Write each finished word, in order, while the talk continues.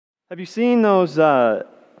Have you seen those,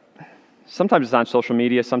 sometimes it's on social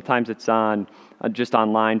media, sometimes it's on just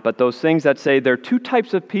online, but those things that say there are two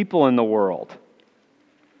types of people in the world.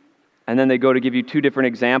 And then they go to give you two different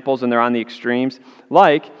examples and they're on the extremes.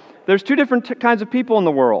 Like, there's two different kinds of people in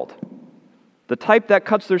the world. The type that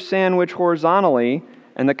cuts their sandwich horizontally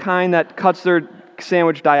and the kind that cuts their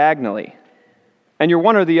sandwich diagonally. And you're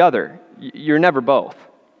one or the other. You're never both.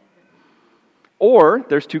 Or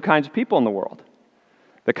there's two kinds of people in the world.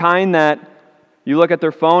 The kind that you look at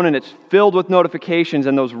their phone and it's filled with notifications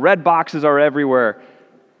and those red boxes are everywhere.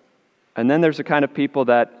 And then there's the kind of people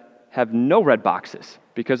that have no red boxes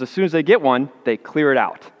because as soon as they get one, they clear it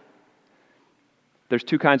out. There's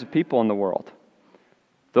two kinds of people in the world.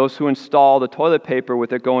 Those who install the toilet paper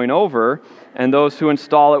with it going over and those who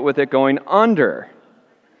install it with it going under.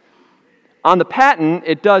 On the patent,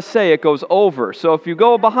 it does say it goes over. So if you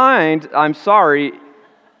go behind, I'm sorry,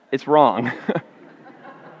 it's wrong.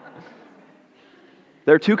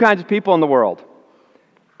 There are two kinds of people in the world.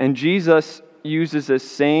 And Jesus uses this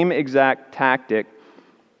same exact tactic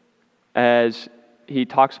as he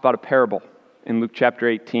talks about a parable in Luke chapter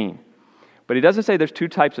 18. But he doesn't say there's two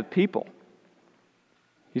types of people.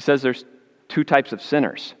 He says there's two types of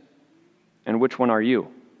sinners. And which one are you?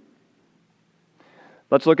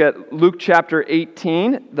 Let's look at Luke chapter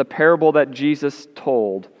 18, the parable that Jesus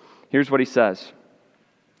told. Here's what he says.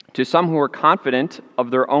 To some who were confident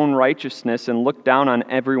of their own righteousness and looked down on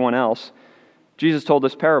everyone else, Jesus told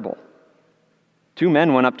this parable. Two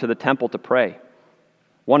men went up to the temple to pray,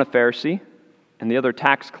 one a Pharisee and the other a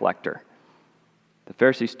tax collector. The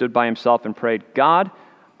Pharisee stood by himself and prayed, God,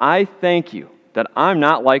 I thank you that I'm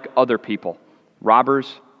not like other people,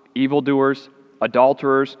 robbers, evildoers,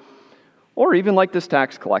 adulterers, or even like this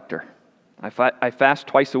tax collector. I fast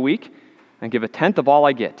twice a week and give a tenth of all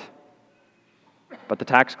I get. But the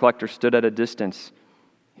tax collector stood at a distance.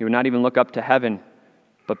 He would not even look up to heaven,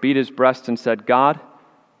 but beat his breast and said, God,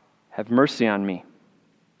 have mercy on me,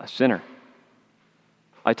 a sinner.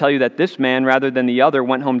 I tell you that this man, rather than the other,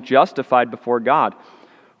 went home justified before God.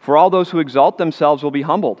 For all those who exalt themselves will be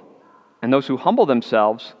humbled, and those who humble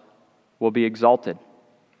themselves will be exalted.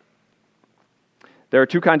 There are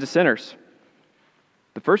two kinds of sinners.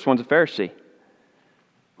 The first one's a Pharisee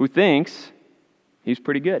who thinks he's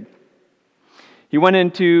pretty good. He went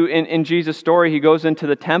in Jesus' story, he goes into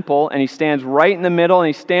the temple and he stands right in the middle and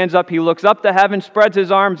he stands up, he looks up to heaven, spreads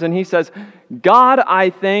his arms and he says, God, I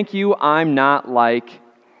thank you, I'm not like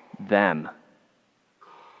them.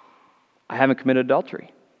 I haven't committed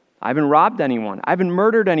adultery. I haven't robbed anyone. I haven't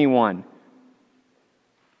murdered anyone.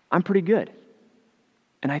 I'm pretty good.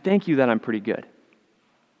 And I thank you that I'm pretty good.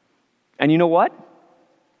 And you know what?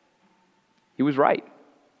 He was right.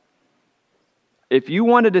 If you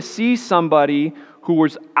wanted to see somebody who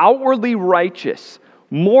was outwardly righteous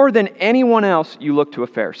more than anyone else, you looked to a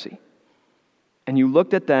Pharisee. And you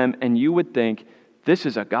looked at them and you would think, this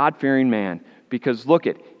is a God-fearing man. Because look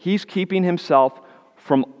at, he's keeping himself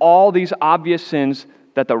from all these obvious sins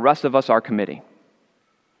that the rest of us are committing.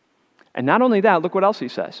 And not only that, look what else he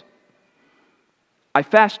says. I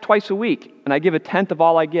fast twice a week and I give a tenth of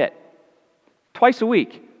all I get. Twice a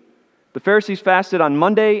week. The Pharisees fasted on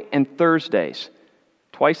Monday and Thursdays.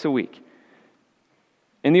 Twice a week.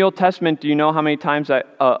 In the Old Testament, do you know how many times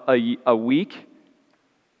a week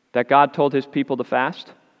that God told his people to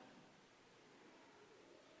fast?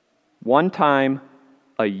 One time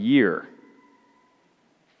a year.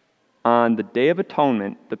 On the Day of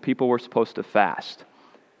Atonement, the people were supposed to fast.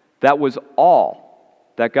 That was all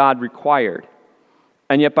that God required.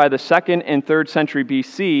 And yet by the 2nd and 3rd century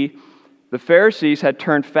BC, the Pharisees had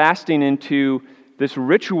turned fasting into this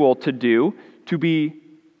ritual to do to be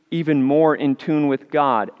even more in tune with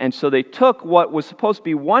God. And so they took what was supposed to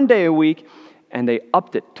be one day a week and they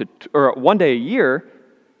upped it to, or one day a year,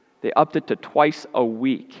 they upped it to twice a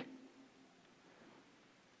week.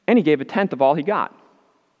 And he gave a tenth of all he got.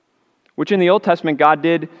 Which in the Old Testament, God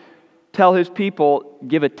did tell his people,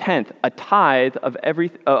 give a tenth, a tithe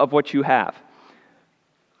of what you have.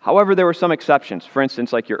 However, there were some exceptions. For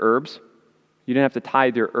instance, like your herbs. You didn't have to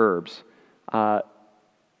tithe your herbs.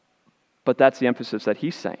 But that's the emphasis that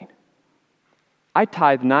he's saying. I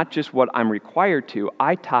tithe not just what I'm required to,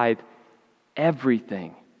 I tithe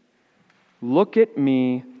everything. Look at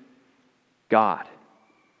me, God.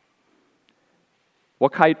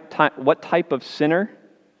 What type of sinner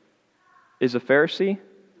is a Pharisee?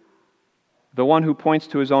 The one who points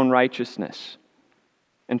to his own righteousness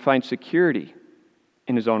and finds security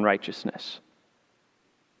in his own righteousness.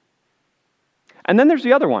 And then there's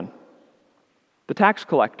the other one, the tax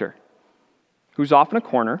collector, who's off in a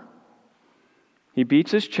corner. He beats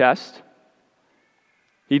his chest.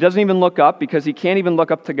 He doesn't even look up because he can't even look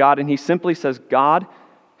up to God, and he simply says, God,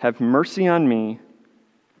 have mercy on me,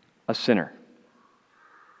 a sinner.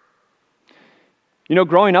 You know,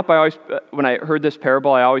 growing up, when I heard this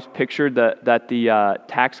parable, I always pictured that the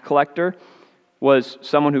tax collector was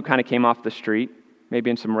someone who kind of came off the street, maybe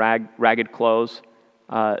in some ragged clothes,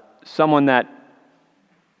 someone that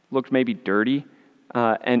looked maybe dirty,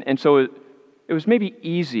 and so it was maybe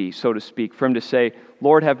easy, so to speak, for him to say,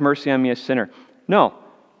 Lord, have mercy on me, a sinner. No.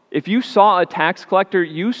 If you saw a tax collector,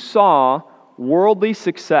 you saw worldly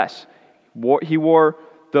success. He wore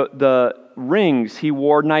the rings. He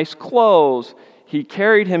wore nice clothes. He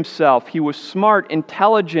carried himself. He was smart,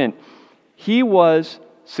 intelligent. He was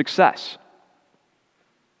success.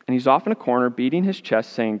 And he's off in a corner, beating his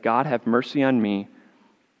chest, saying, God, have mercy on me,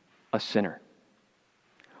 a sinner.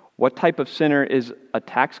 What type of sinner is a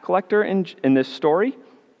tax collector in this story?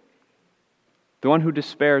 The one who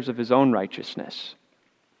despairs of his own righteousness.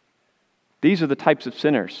 These are the types of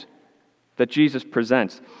sinners that Jesus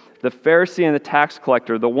presents. The Pharisee and the tax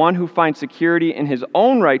collector, the one who finds security in his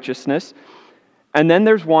own righteousness, and then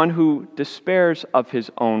there's one who despairs of his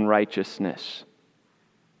own righteousness.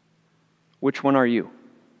 Which one are you?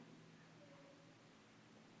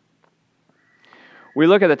 We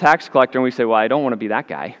look at the tax collector and we say, well, I don't want to be that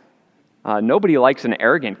guy. Nobody likes an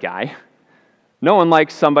arrogant guy. No one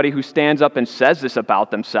likes somebody who stands up and says this about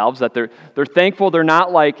themselves, that they're thankful they're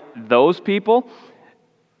not like those people.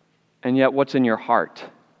 And yet, what's in your heart?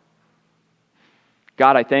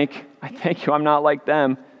 God, I thank you I'm not like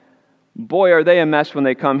them. Boy, are they a mess when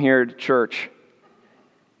they come here to church.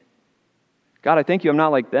 God, I thank you I'm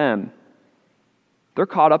not like them. They're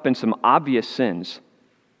caught up in some obvious sins,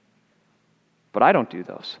 but I don't do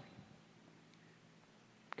those.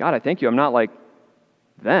 God, I thank you I'm not like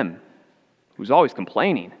them, who's always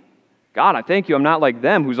complaining. God, I thank you I'm not like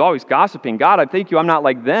them, who's always gossiping. God, I thank you I'm not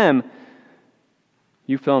like them.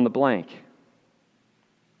 You fill in the blank.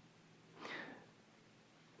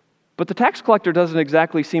 But the tax collector doesn't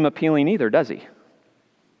exactly seem appealing either, does he?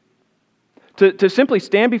 To simply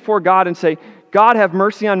stand before God and say, God, have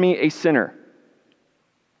mercy on me, a sinner.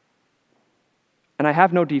 And I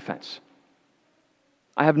have no defense.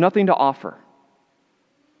 I have nothing to offer.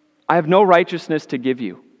 I have no righteousness to give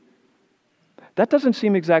you. That doesn't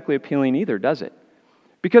seem exactly appealing either, does it?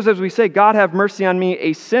 Because as we say, God, have mercy on me,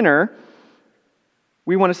 a sinner,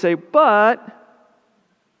 we want to say, but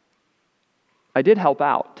I did help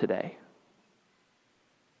out today.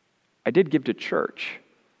 I did give to church.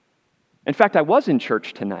 In fact, I was in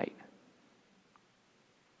church tonight.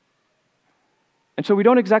 And so we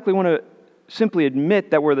don't exactly want to simply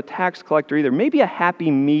admit that we're the tax collector either. Maybe a happy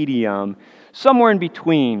medium, somewhere in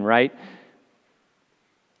between, right?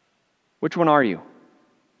 Which one are you?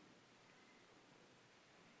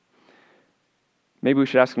 Maybe we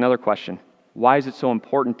should ask another question. Why is it so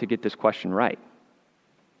important to get this question right?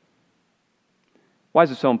 Why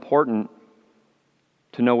is it so important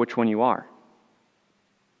to know which one you are?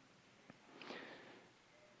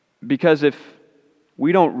 Because if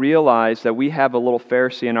we don't realize that we have a little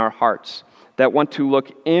Pharisee in our hearts that want to look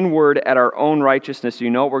inward at our own righteousness, you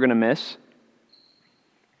know what we're going to miss?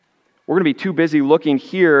 We're going to be too busy looking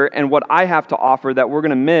here and what I have to offer that we're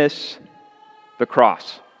going to miss the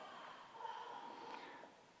cross.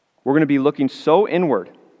 We're going to be looking so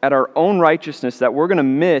inward at our own righteousness that we're going to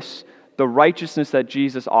miss the righteousness that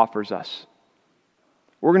Jesus offers us.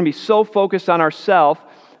 We're going to be so focused on ourselves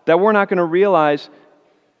that we're not going to realize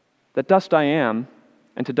that dust I am,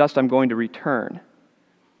 and to dust I'm going to return.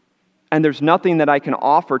 And there's nothing that I can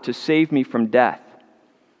offer to save me from death.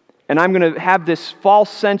 And I'm going to have this false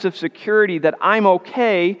sense of security that I'm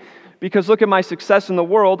okay because look at my success in the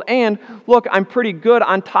world, and look, I'm pretty good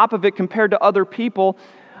on top of it compared to other people.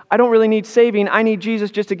 I don't really need saving. I need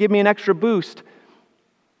Jesus just to give me an extra boost.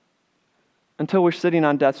 Until we're sitting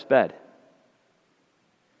on death's bed.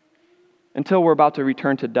 Until we're about to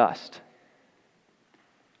return to dust.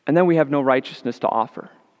 And then we have no righteousness to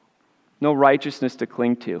offer. No righteousness to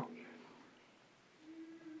cling to.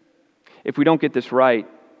 If we don't get this right,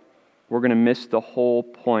 we're going to miss the whole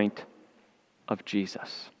point of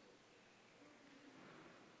Jesus.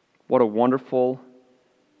 What a wonderful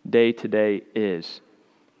day today is.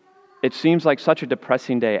 It seems like such a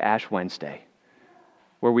depressing day, Ash Wednesday,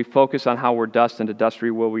 where we focus on how we're dust and to dust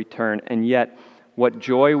we will return, and yet what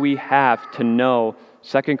joy we have to know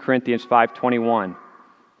 2 Corinthians 5:21,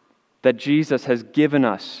 that Jesus has given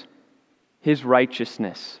us His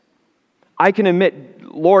righteousness. I can admit,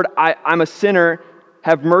 Lord, I'm a sinner,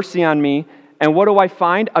 have mercy on me, and what do I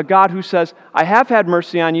find? A God who says, I have had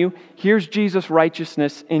mercy on you, here's Jesus'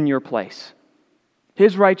 righteousness in your place.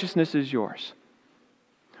 His righteousness is yours.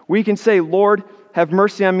 We can say, Lord, have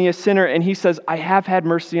mercy on me, a sinner. And he says, I have had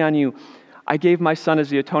mercy on you. I gave my son as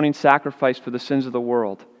the atoning sacrifice for the sins of the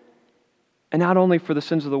world. And not only for the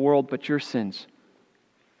sins of the world, but your sins.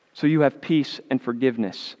 So you have peace and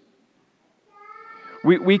forgiveness.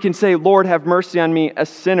 We can say, Lord, have mercy on me, a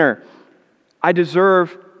sinner. I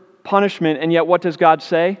deserve punishment. And yet what does God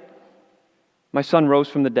say? My son rose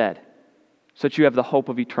from the dead, so that you have the hope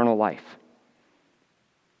of eternal life.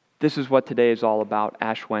 This is what today is all about,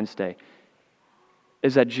 Ash Wednesday,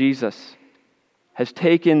 is that Jesus has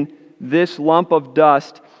taken this lump of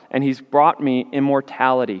dust and he's brought me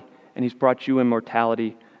immortality, and he's brought you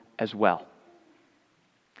immortality as well.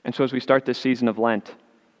 And so as we start this season of Lent,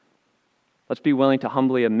 let's be willing to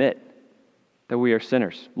humbly admit that we are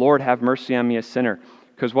sinners. Lord, have mercy on me, a sinner,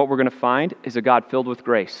 because what we're going to find is a God filled with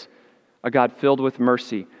grace, a God filled with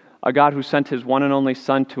mercy, a God who sent his one and only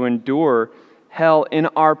Son to endure hell in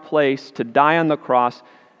our place, to die on the cross,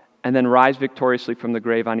 and then rise victoriously from the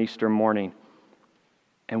grave on Easter morning.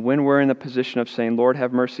 And when we're in the position of saying, Lord,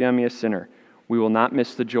 have mercy on me, a sinner, we will not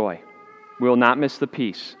miss the joy. We will not miss the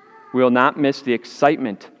peace. We will not miss the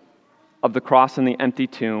excitement of the cross and the empty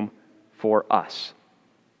tomb for us,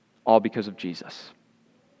 all because of Jesus.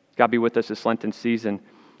 God be with us this Lenten season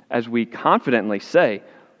as we confidently say,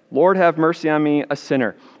 Lord, have mercy on me, a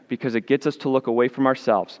sinner, because it gets us to look away from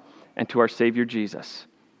ourselves and to our Savior Jesus,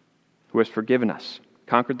 who has forgiven us,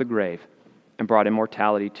 conquered the grave, and brought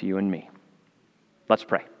immortality to you and me. Let's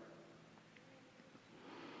pray.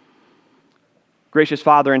 Gracious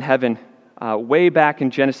Father in heaven, way back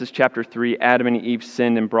in Genesis chapter 3, Adam and Eve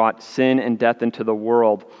sinned and brought sin and death into the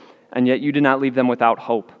world, and yet you did not leave them without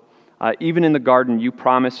hope. Even in the garden, you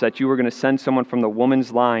promised that you were going to send someone from the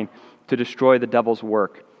woman's line to destroy the devil's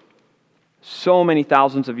work. So many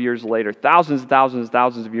thousands of years later, thousands and thousands and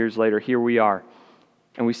thousands of years later, here we are.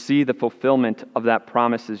 And we see the fulfillment of that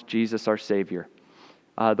promise is Jesus, our Savior.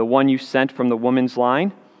 The one you sent from the woman's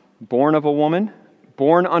line, born of a woman,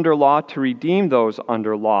 born under law to redeem those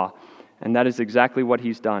under law. And that is exactly what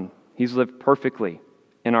he's done. He's lived perfectly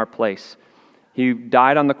in our place. He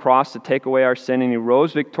died on the cross to take away our sin, and he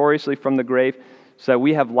rose victoriously from the grave so that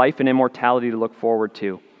we have life and immortality to look forward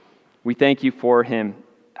to. We thank you for him.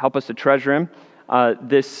 Help us to treasure him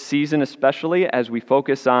this season, especially as we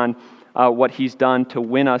focus on what he's done to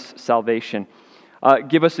win us salvation.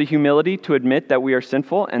 Give us the humility to admit that we are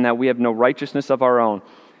sinful and that we have no righteousness of our own.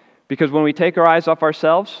 Because when we take our eyes off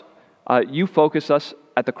ourselves, you focus us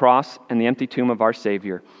at the cross and the empty tomb of our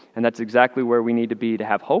Savior. And that's exactly where we need to be to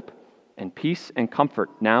have hope and peace and comfort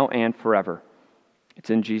now and forever. It's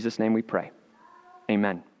in Jesus' name we pray.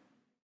 Amen.